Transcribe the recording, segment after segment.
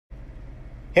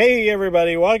Hey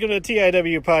everybody, welcome to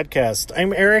TIW Podcast.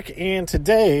 I'm Eric, and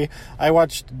today I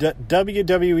watched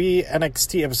WWE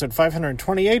NXT episode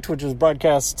 528, which was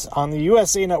broadcast on the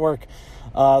USA Network,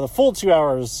 the full 2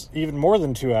 hours, even more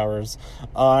than 2 hours,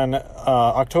 on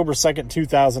October 2nd,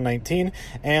 2019.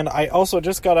 And I also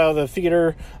just got out of the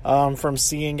theater from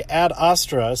seeing Ad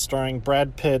Astra, starring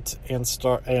Brad Pitt and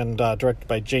directed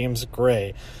by James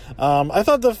Gray. I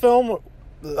thought the film...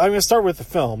 I'm going to start with the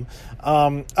film.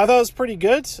 I thought it was pretty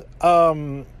good.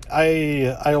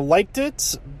 I liked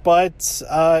it, but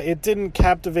it didn't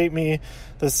captivate me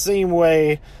the same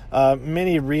way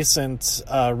many recent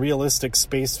realistic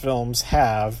space films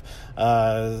have.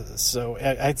 So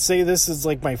I'd say this is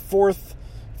like my fourth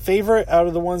favorite out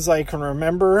of the ones I can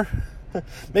remember.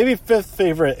 Maybe fifth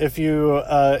favorite if you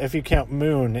count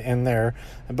Moon in there.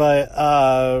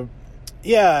 But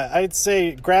yeah, I'd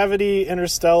say Gravity,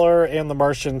 Interstellar, and The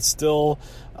Martian still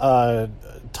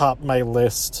top my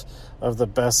list of the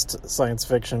best science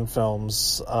fiction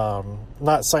films.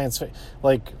 Not science fiction,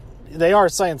 like they are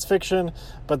science fiction,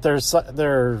 but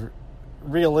they're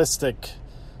realistic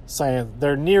science.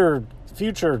 They're near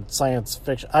future science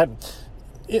fiction.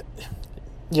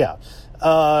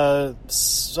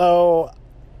 So,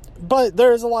 but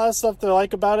there's a lot of stuff that I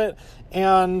like about it.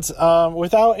 And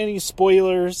without any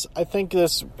spoilers, I think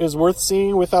this is worth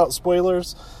seeing without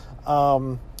spoilers.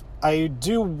 I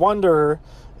do wonder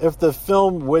if the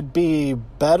film would be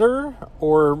better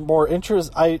or more or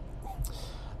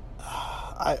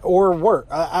worse.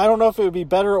 I don't know if it would be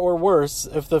better or worse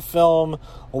if the film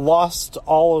lost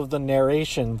all of the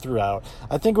narration throughout.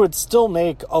 I think it would still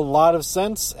make a lot of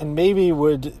sense and maybe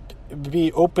would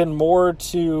be open more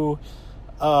to...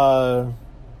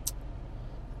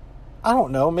 I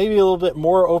don't know, maybe a little bit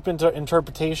more open to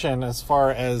interpretation as far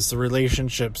as the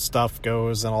relationship stuff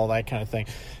goes and all that kind of thing.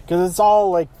 Because it's all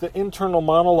like the internal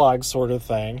monologue sort of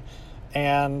thing.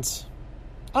 And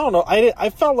I don't know,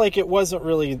 I felt like it wasn't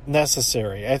really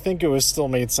necessary. I think it was still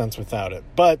made sense without it.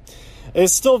 But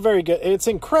it's still very good. It's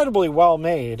incredibly well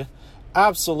made.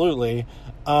 Absolutely.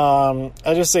 I'll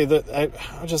just say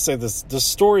this. The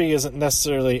story isn't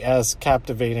necessarily as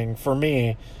captivating for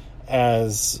me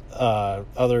as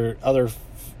other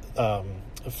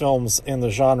films in the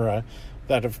genre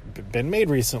that have been made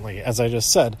recently, as I just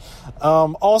said.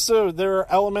 Also, there are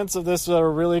elements of this that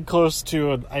are really close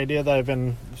to an idea that I've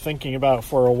been thinking about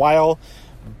for a while,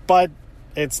 but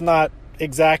it's not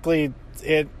exactly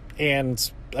it,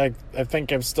 and I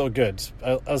think I'm still good.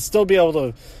 I'll still be able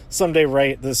to someday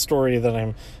write the story that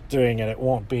I'm doing, and it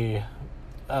won't be...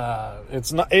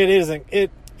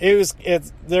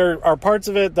 there are parts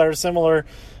of it that are similar,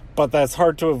 but that's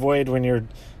hard to avoid when you're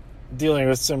dealing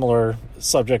with similar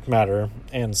subject matter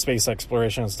and space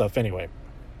exploration and stuff anyway.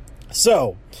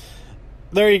 So,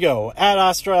 there you go. Ad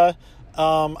Astra,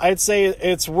 I'd say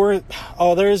it's worth...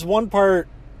 there's one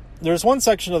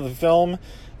section of the film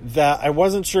that I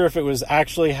wasn't sure if it was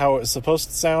actually how it was supposed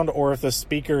to sound or if the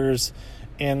speakers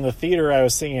in the theater I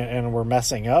was seeing it in were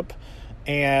messing up.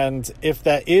 And if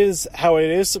that is how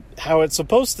it's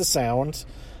supposed to sound,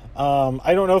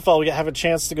 I don't know if I'll have a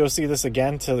chance to go see this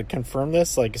again to confirm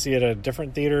this, like see it at a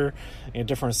different theater, in a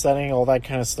different setting, all that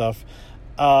kind of stuff.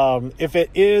 If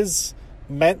it is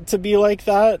meant to be like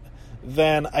that,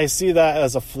 then I see that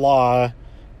as a flaw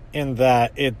in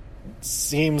that it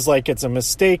seems like it's a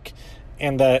mistake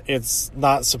and that it's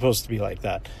not supposed to be like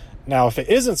that. Now, if it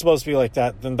isn't supposed to be like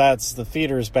that, then that's the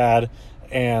theater's bad,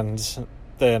 and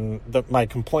then my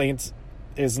complaint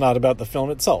is not about the film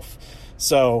itself.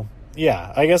 So,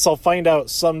 yeah, I guess I'll find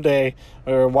out someday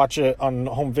or watch it on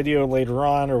home video later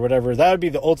on or whatever. That would be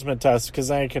the ultimate test, because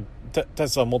then I could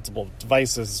test on multiple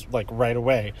devices like right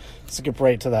away. Skip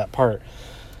right to that part.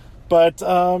 But,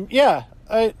 yeah,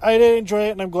 I did enjoy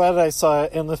it, and I'm glad that I saw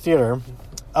it in the theater.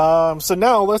 So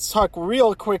now let's talk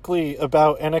real quickly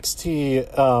about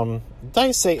NXT. Did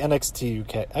I say NXT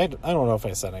UK? I don't know if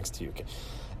I said NXT UK.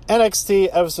 NXT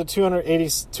episode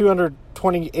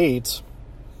 228.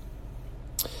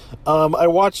 I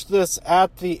watched this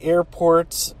at the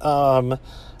airport. I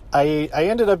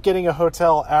ended up getting a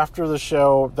hotel after the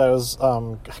show that was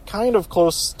kind of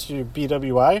close to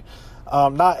BWI.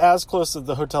 Not as close to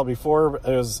the hotel before, but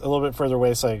it was a little bit further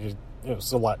away, so it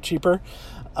was a lot cheaper.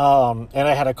 And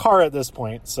I had a car at this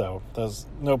point, so that was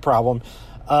no problem.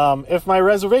 If my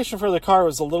reservation for the car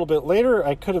was a little bit later,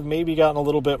 I could have maybe gotten a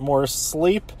little bit more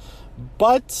sleep,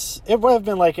 but it would have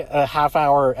been like a half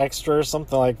hour extra or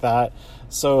something like that.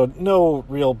 So no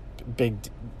real big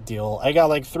deal. I got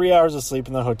like 3 hours of sleep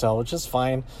in the hotel, which is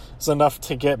fine. It's enough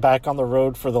to get back on the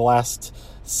road for the last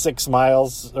 6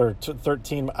 miles or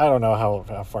 13. I don't know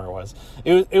how far it was.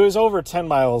 It was over 10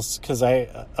 miles because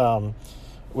I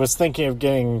was thinking of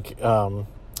getting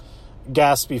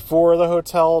gas before the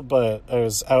hotel, but it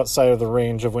was outside of the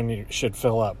range of when you should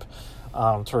fill up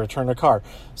to return the car.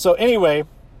 So anyway,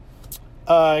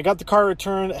 I got the car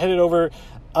returned, headed over.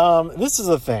 This is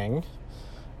a thing.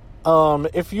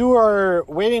 If you are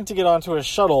waiting to get onto a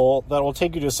shuttle that will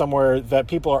take you to somewhere that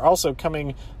people are also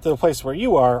coming to the place where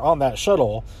you are on that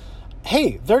shuttle,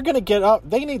 hey, they're going to get up.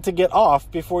 They need to get off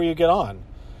before you get on.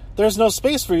 There's no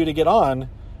space for you to get on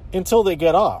until they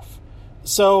get off.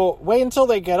 So wait until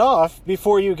they get off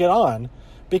before you get on,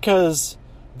 because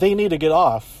they need to get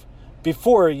off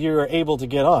before you're able to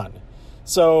get on.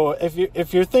 So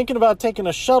if you're thinking about taking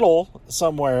a shuttle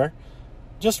somewhere,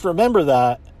 just remember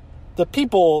that the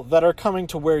people that are coming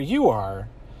to where you are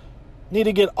need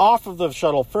to get off of the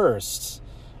shuttle first,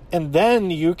 and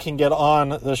then you can get on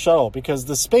the shuttle, because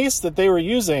the space that they were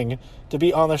using to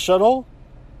be on the shuttle,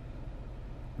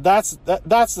 that's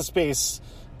the space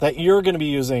that you're going to be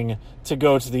using to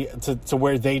go to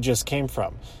where they just came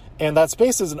from. And that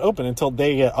space isn't open until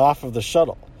they get off of the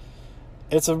shuttle.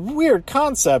 It's a weird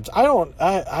concept.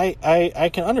 I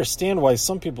can understand why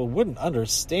some people wouldn't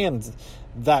understand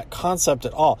that concept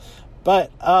at all.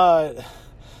 But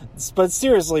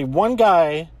seriously, one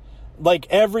guy, like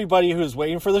everybody who's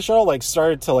waiting for the shuttle, like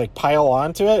started to like pile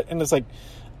onto it, and it's like,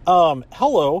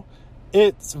 hello.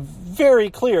 It's very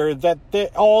clear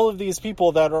that all of these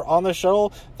people that are on the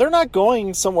shuttle, they're not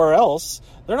going somewhere else.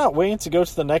 They're not waiting to go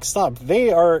to the next stop.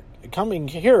 They are coming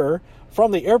here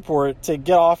from the airport to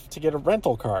get off to get a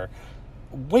rental car.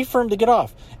 Wait for them to get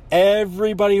off.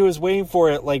 Everybody who was waiting for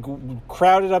it, like,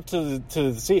 crowded up to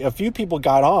the seat. A few people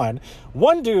got on.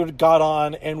 One dude got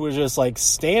on and was just, like,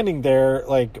 standing there,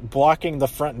 like, blocking the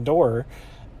front door.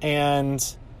 And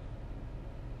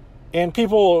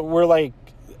people were, like,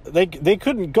 they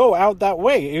couldn't go out that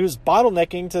way. It was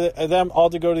bottlenecking to them all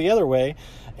to go the other way.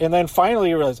 And then finally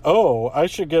you realize, oh, I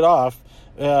should get off.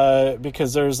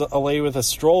 Because there's a lady with a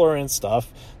stroller and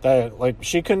stuff that, like,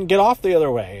 she couldn't get off the other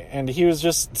way, and he was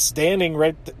just standing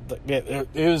right. It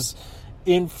was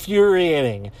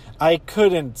infuriating. I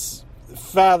couldn't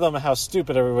fathom how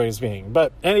stupid everybody was being.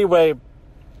 But anyway,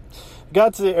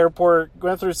 got to the airport,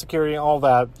 went through security and all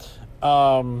that.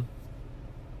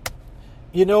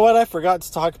 You know what I forgot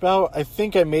to talk about? I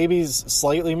think I maybe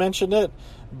slightly mentioned it,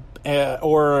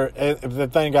 or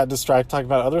then got distracted talking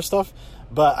about other stuff.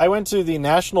 But I went to the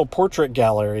National Portrait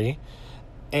Gallery,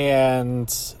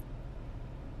 and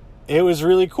it was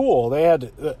really cool. They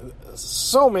had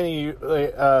so many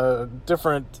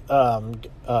different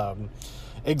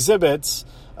exhibits.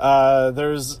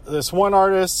 There's this one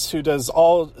artist who does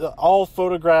all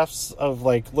photographs of,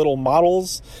 like, little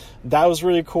models. That was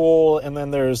really cool. And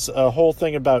then there's a whole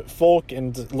thing about folk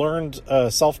and learned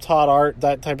self-taught art,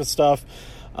 that type of stuff.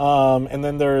 And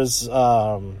then there's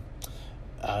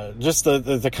just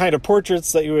the kind of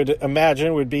portraits that you would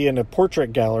imagine would be in a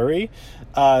portrait gallery.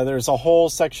 There's a whole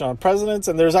section on presidents,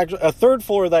 and there's actually a third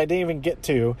floor that I didn't even get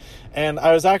to. And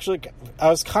I was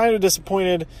kind of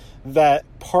disappointed that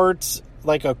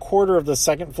like a quarter of the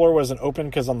second floor wasn't open,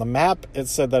 because on the map it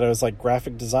said that it was like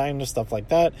graphic design and stuff like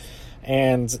that,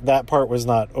 and that part was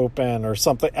not open or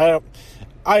something.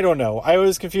 I don't know. I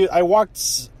was confused. I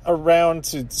walked around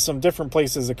to some different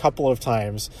places a couple of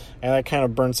times, and I kind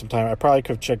of burned some time. I probably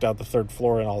could have checked out the third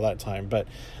floor and all that time. But,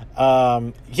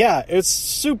 yeah, it's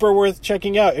super worth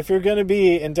checking out. If you're going to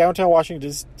be in downtown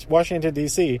Washington,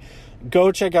 D.C.,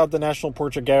 go check out the National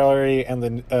Portrait Gallery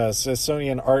and the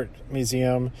Smithsonian Art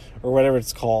Museum, or whatever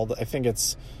it's called. I think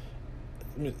it's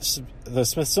the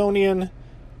Smithsonian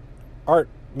Art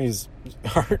Museum.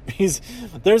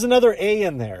 There's another A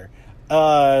in there.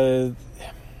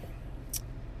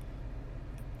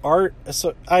 Art,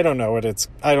 so I don't know what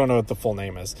the full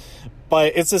name is,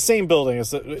 but it's the same building.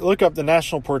 Look up the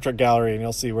National Portrait Gallery and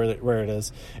you'll see where it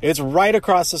is. It's right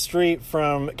across the street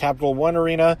from Capital One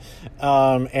Arena,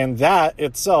 and that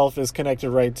itself is connected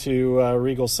right to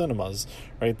Regal Cinemas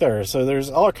right there. So there's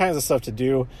all kinds of stuff to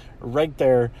do right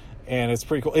there, and it's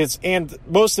pretty cool. And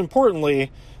most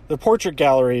importantly, the Portrait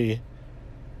Gallery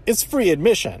is free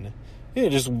admission. You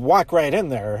can just walk right in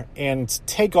there and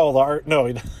take all the art.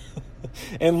 No,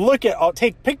 and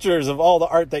take pictures of all the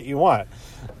art that you want.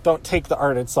 Don't take the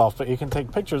art itself, but you can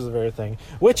take pictures of everything,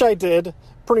 which I did,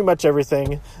 pretty much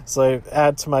everything. So I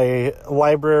add to my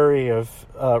library of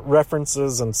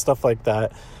references and stuff like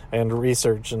that, and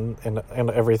research and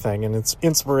everything, and it's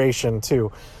inspiration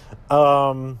too.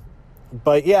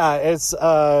 But yeah, it's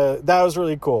that was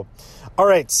really cool. All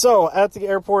right, so at the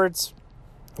airports,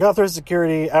 got through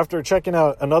security after checking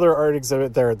out another art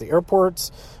exhibit there at the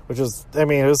airports, which was, I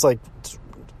mean, it was like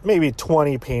maybe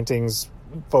 20 paintings,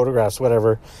 photographs,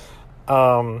 whatever.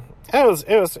 It was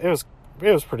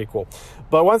pretty cool.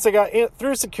 But once I got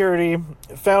through security,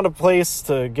 found a place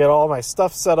to get all my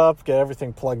stuff set up, get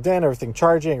everything plugged in, everything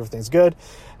charging, everything's good.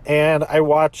 And I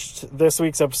watched this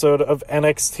week's episode of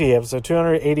NXT, episode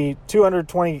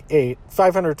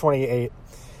 528.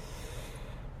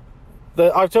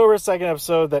 The October 2nd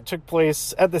episode that took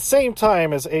place at the same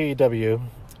time as AEW.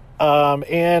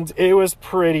 And it was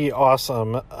pretty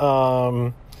awesome.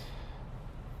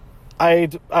 I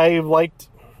liked...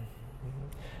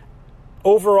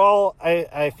 Overall,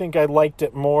 I think I liked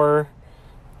it more.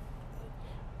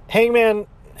 Hangman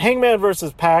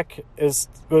versus Pac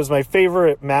was my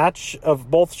favorite match of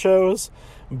both shows,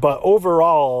 but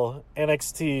overall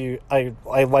NXT I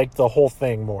liked the whole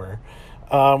thing more.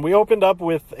 We opened up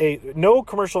with no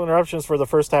commercial interruptions for the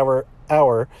first hour.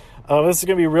 This is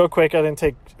going to be real quick. I didn't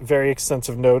take very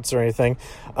extensive notes or anything.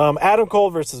 Adam Cole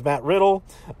versus Matt Riddle.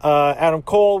 Adam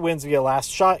Cole wins via last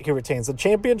shot. He retains the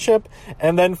championship.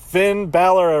 And then Finn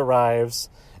Balor arrives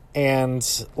and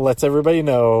lets everybody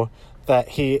know that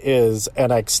he is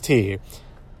NXT.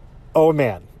 Oh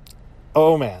man.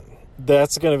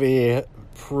 That's going to be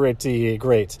pretty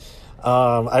great.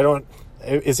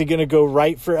 Is he going to go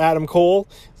right for Adam Cole?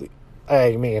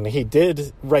 I mean, he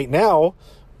did right now,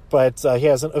 but he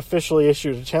hasn't officially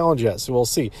issued a challenge yet, so we'll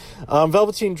see.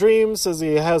 Velveteen Dream says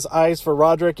he has eyes for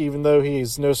Roderick, even though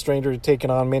he's no stranger to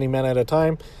taking on many men at a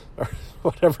time, or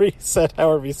whatever he said,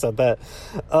 however he said that.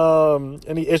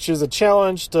 And he issues a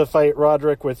challenge to fight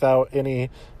Roderick without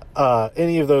any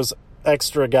of those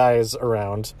extra guys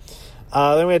around.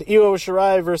 Then we had Io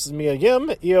Shirai versus Mia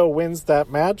Yim. Io wins that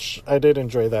match. I did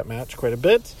enjoy that match quite a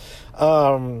bit.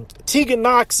 Tegan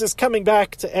Nox is coming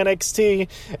back to NXT,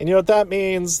 and you know what that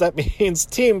means? That means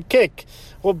Team Kick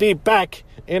will be back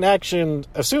in action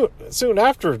soon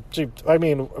after.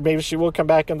 Maybe she will come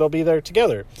back and they'll be there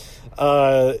together.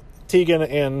 Tegan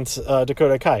and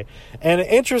Dakota Kai. And an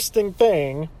interesting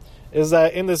thing is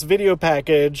that in this video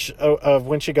package of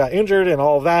when she got injured and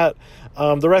all of that,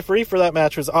 the referee for that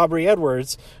match was Aubrey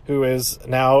Edwards, who is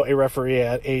now a referee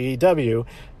at AEW.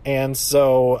 And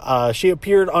so she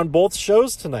appeared on both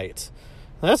shows tonight.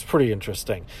 That's pretty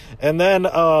interesting. And then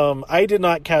I did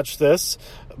not catch this,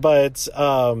 but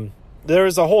there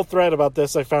was a whole thread about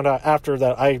this I found out after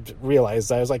that I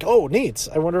realized. I was like, oh, neat.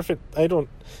 I wonder if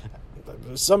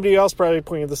somebody else probably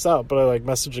pointed this out, but I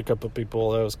messaged a couple of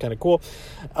people. That was kind of cool.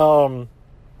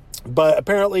 But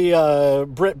apparently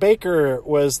Britt Baker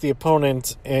was the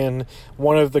opponent in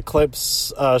one of the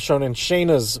clips shown in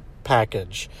Shayna's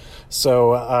package.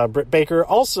 So Britt Baker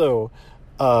also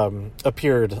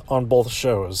appeared on both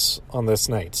shows on this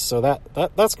night. So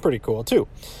that's pretty cool too.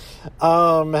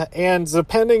 And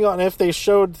depending on if they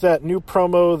showed that new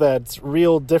promo, that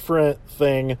real different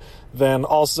thing, then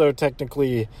also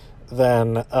technically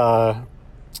then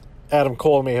Adam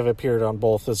Cole may have appeared on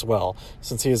both as well,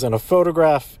 since he is in a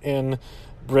photograph in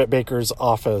Britt Baker's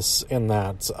office in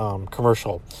that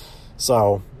commercial.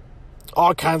 So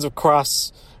all kinds of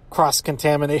cross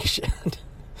contamination.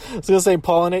 I was gonna say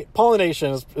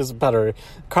pollination is better.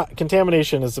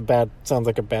 Contamination is sounds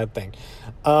like a bad thing.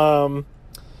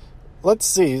 Let's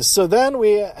see. So then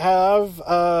we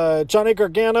have Johnny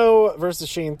Gargano versus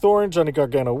Shane Thorne. Johnny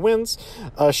Gargano wins.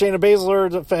 Shayna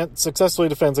Baszler successfully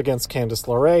defends against Candice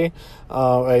LeRae.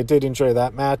 I did enjoy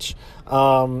that match.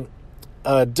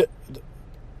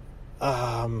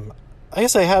 I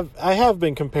guess I have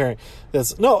been comparing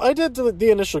this. No, I did the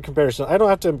initial comparison. I don't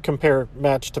have to compare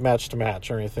match to match to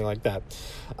match or anything like that.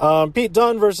 Pete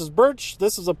Dunne versus Burch.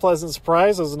 This was a pleasant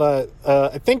surprise. I was not.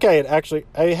 I think I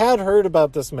had heard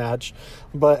about this match,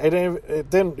 but I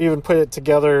didn't even put it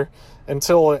together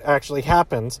until it actually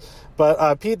happened.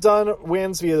 But Pete Dunne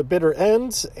wins via the bitter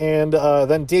end, and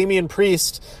then Damian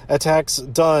Priest attacks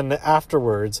Dunne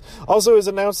afterwards. Also, it was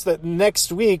announced that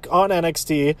next week on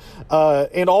NXT,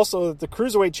 and also that the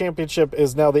Cruiserweight Championship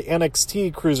is now the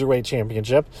NXT Cruiserweight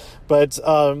Championship, but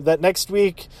that next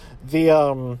week,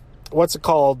 the, what's it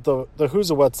called? The Who's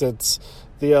a What's It's?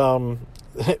 The,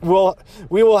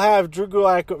 we will have Drew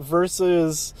Gulak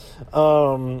versus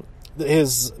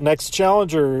his next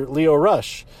challenger, Lio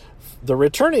Rush, the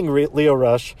returning Lio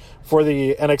Rush for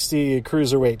the NXT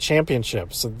Cruiserweight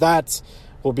Championship. So that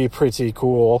will be pretty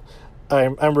cool.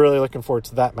 I'm really looking forward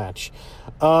to that match.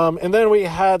 And then we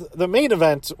had the main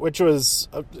event, which was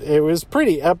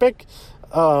pretty epic.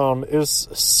 It was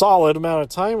a solid amount of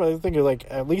time. I think it was like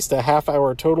at least a half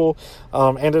hour total.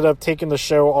 Ended up taking the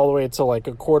show all the way to like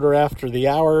a quarter after the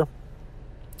hour.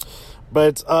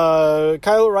 But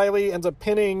Kyle O'Reilly ends up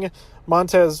pinning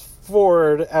Montez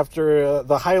Ford after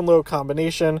the high and low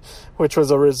combination, which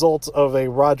was a result of a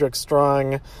Roderick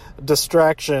Strong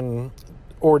distraction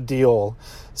ordeal.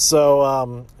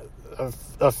 So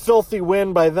a filthy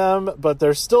win by them, but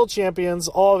they're still champions.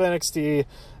 All of the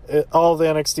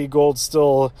NXT gold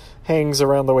still hangs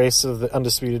around the waist of the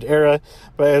Undisputed Era.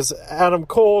 But as Adam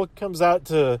Cole comes out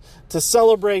to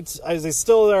celebrate, as he's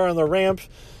still there on the ramp,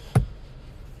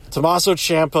 Tommaso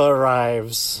Ciampa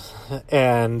arrives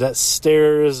and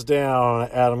stares down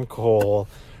Adam Cole.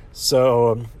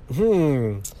 So,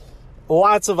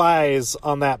 lots of eyes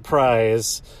on that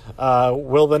prize.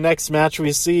 Will the next match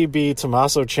we see be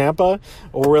Tommaso Ciampa,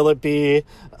 or will it be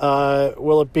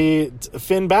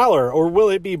Finn Balor, or will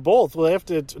it be both? Will they have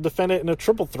to defend it in a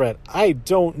triple threat? I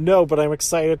don't know, but I'm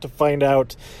excited to find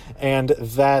out. And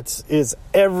that is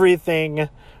everything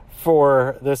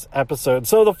for this episode.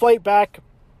 So the flight back,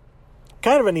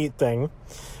 kind of a neat thing.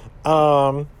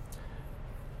 As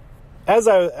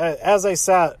I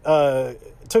sat,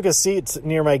 took a seat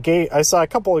near my gate, I saw a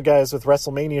couple of guys with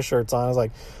WrestleMania shirts on. I was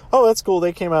like, oh, that's cool.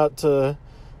 They came out to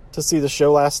see the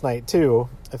show last night too,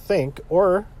 I think.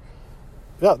 Or,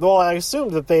 yeah, well, I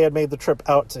assumed that they had made the trip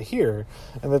out to here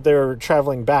and that they were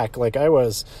traveling back like I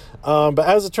was. But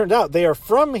as it turned out, they are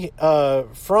from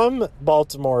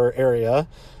Baltimore area,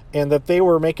 and that they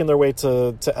were making their way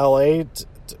to LA.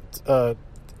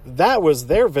 That was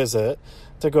their visit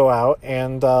to go out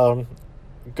and go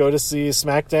to see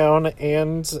SmackDown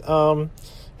and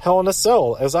Hell in a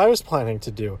Cell, as I was planning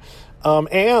to do.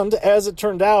 And as it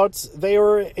turned out, they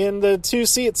were in the two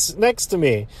seats next to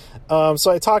me.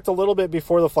 So I talked a little bit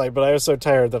before the flight, but I was so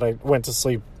tired that I went to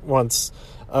sleep once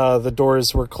the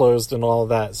doors were closed and all of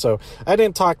that. So I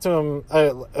didn't talk to him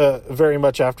very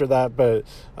much after that, but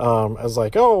I was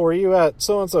like, oh, were you at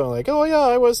so-and-so? I'm like, oh, yeah,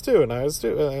 I was too. And I was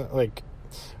too.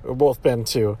 We've both been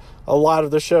to a lot of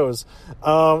the shows.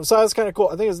 So that was kind of cool.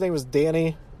 I think his name was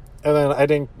Danny. And then I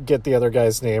didn't get the other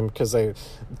guy's name because I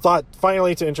thought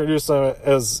finally to introduce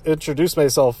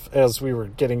myself as we were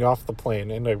getting off the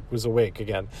plane and I was awake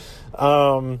again.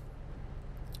 So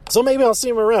maybe I'll see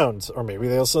him around, or maybe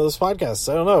they'll listen to this podcast.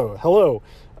 I don't know. Hello,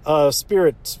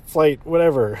 Spirit Flight,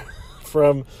 whatever,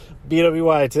 from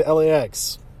BWI to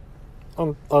LAX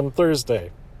on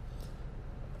Thursday.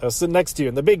 I'll sit next to you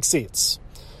in the big seats.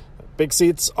 Big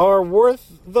seats are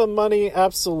worth the money,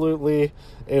 absolutely.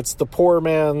 It's the poor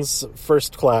man's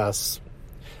first class.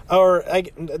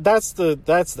 That's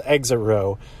the exit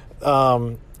row.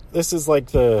 This is like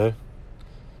the...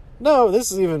 No,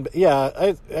 this is even...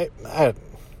 Yeah,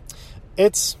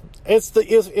 it's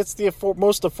the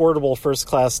most affordable first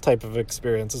class type of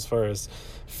experience as far as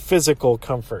physical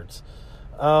comfort.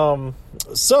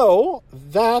 So,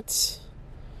 let's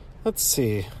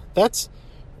see. That's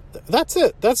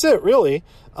it. That's it, really.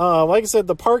 Like I said,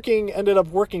 the parking ended up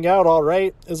working out all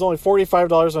right. It was only $45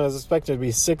 when I was expecting it to be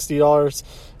 $60.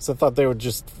 So I thought they would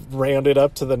just round it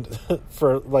up to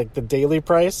for like the daily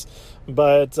price.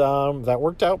 But that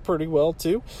worked out pretty well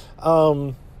too.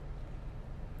 And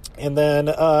then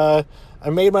I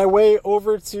made my way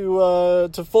over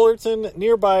to Fullerton,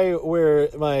 nearby where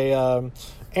my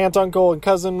aunt, uncle, and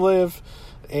cousin live.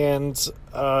 And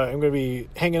I'm going to be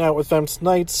hanging out with them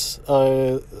tonight,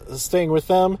 staying with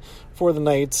them for the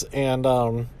night.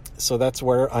 And so that's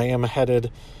where I am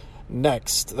headed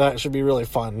next. That should be really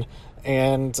fun.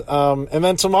 And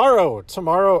then tomorrow,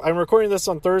 I'm recording this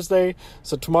on Thursday.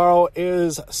 So tomorrow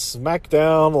is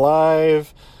SmackDown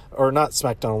Live, or not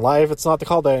SmackDown Live. It's not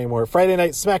called that anymore. Friday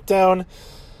Night SmackDown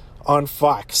on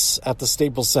Fox at the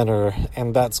Staples Center,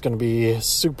 and that's going to be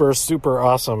super, super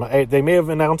awesome. They may have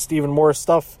announced even more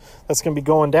stuff that's going to be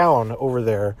going down over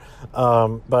there,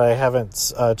 but I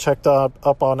haven't checked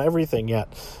up on everything yet.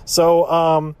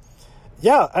 So,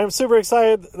 yeah, I'm super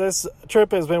excited. This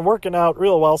trip has been working out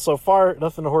real well so far.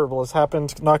 Nothing horrible has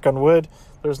happened. Knock on wood.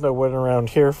 There's no wood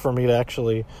around here for me to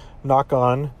actually knock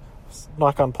on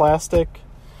plastic.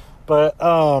 But,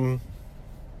 yeah,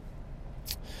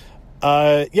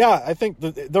 I think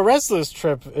the rest of this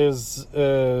trip is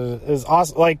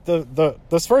awesome. Like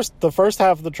the first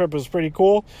half of the trip was pretty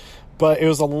cool, but it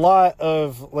was a lot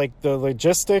of like the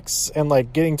logistics and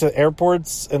like getting to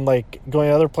airports and like going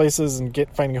to other places and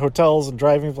finding hotels and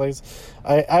driving places.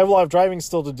 I have a lot of driving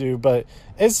still to do, but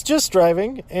it's just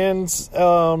driving and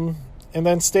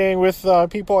then staying with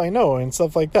people I know and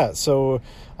stuff like that. So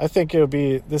I think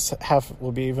this half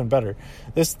will be even better.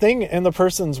 This thing in the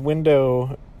person's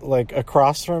window like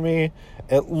across from me,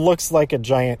 it looks like a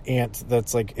giant ant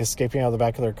that's like escaping out of the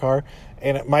back of their car,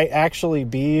 and it might actually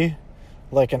be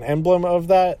like an emblem of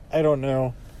that. I don't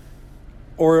know,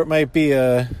 or it might be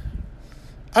I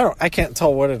can't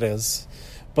tell what it is,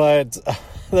 but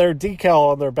their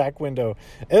decal on their back window,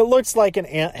 it looks like an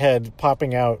ant head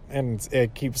popping out, and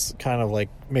it keeps kind of like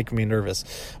making me nervous.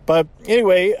 But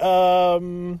anyway,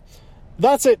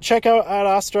 that's it. Check out Ad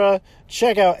Astra.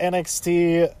 Check out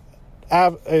NXT.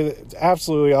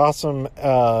 Absolutely awesome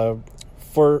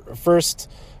for first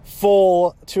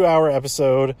full 2-hour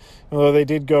episode, although they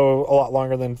did go a lot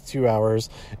longer than 2 hours.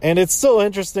 And it's still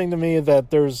interesting to me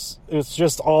that it's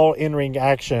just all in-ring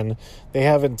action. They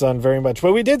haven't done very much.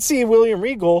 But we did see William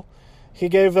Regal. He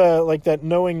gave like that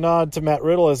knowing nod to Matt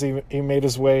Riddle as he made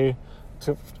his way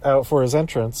out for his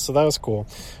entrance. So that was cool.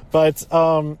 But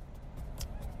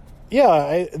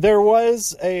there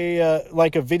was a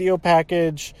like a video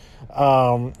package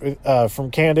from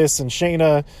Candice and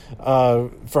Shayna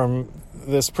from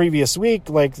this previous week,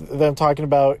 like them talking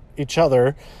about each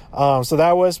other. So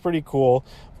that was pretty cool.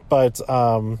 But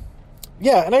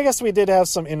and I guess we did have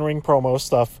some in-ring promo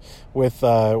stuff with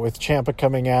Ciampa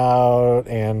coming out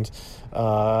and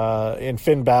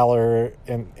Finn Balor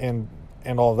and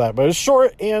all of that. But it was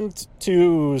short and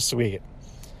too sweet.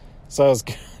 So it was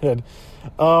good.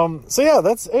 So yeah,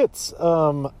 that's it.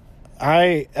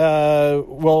 I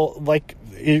will like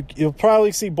you'll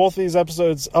probably see both of these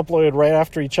episodes uploaded right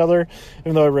after each other,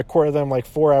 even though I recorded them like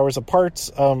 4 hours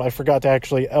apart. I forgot to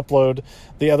actually upload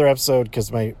the other episode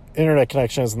because my internet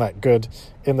connection isn't that good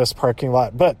in this parking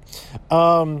lot. But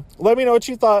let me know what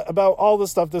you thought about all the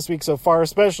stuff this week so far,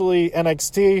 especially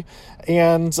NXT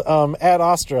and Ad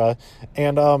Astra.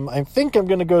 And I think I'm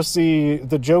going to go see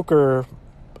The Joker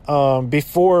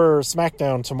before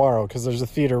SmackDown tomorrow, because there's a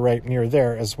theater right near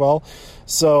there as well.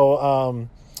 So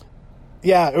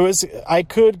I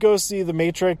could go see The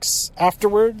Matrix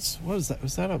afterwards. What was that?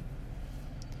 Was that a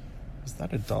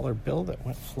dollar bill that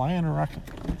went flying around?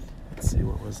 Let's see,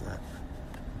 what was that?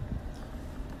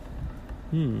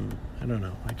 I don't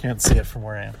know. I can't see it from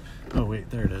where I am. Oh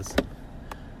wait, there it is.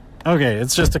 Okay,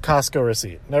 it's just a Costco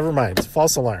receipt. Never mind. It's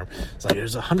false alarm. It's like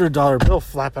there's $100 bill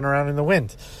flapping around in the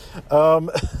wind.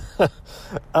 The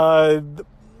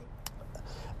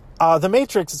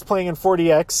Matrix is playing in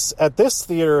 4DX at this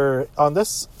theater on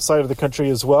this side of the country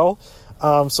as well.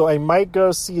 So I might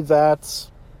go see that.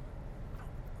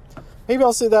 Maybe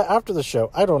I'll see that after the show.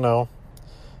 I don't know.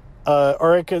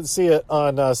 Or I could see it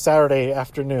on Saturday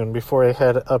afternoon before I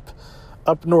head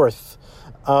up north.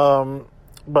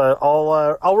 But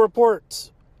I'll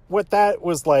report what that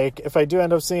was like if I do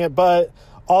end up seeing it. But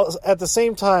at the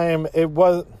same time, it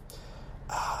was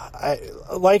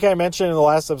like I mentioned in the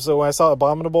last episode when I saw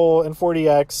Abominable in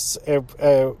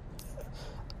 4DX.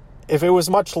 If it was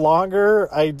much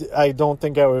longer, I don't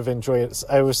think I would have enjoyed it.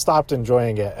 I was stopped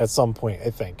enjoying it at some point,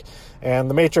 I think. And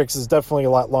The Matrix is definitely a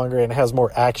lot longer and has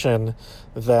more action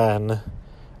than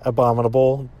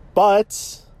Abominable.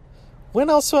 But when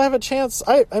else do I have a chance?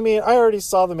 I mean, I already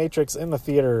saw The Matrix in the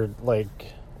theater,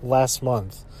 like, last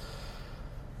month.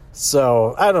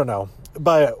 So, I don't know.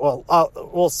 But, well,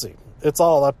 we'll see. It's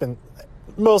all up in...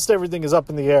 Most everything is up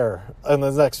in the air in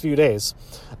the next few days.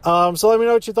 So let me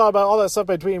know what you thought about all that stuff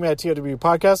by tweeting me at TIW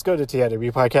Podcast. Go to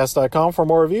TIWpodcast.com for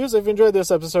more reviews. If you enjoyed this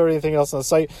episode or anything else on the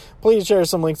site, please share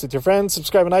some links with your friends.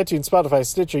 Subscribe on iTunes, Spotify,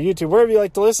 Stitcher, YouTube, wherever you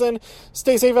like to listen.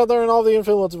 Stay safe out there in all the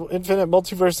infinite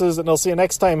multiverses, and I'll see you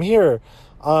next time here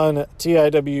on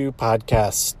TIW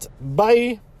Podcast.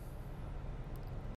 Bye.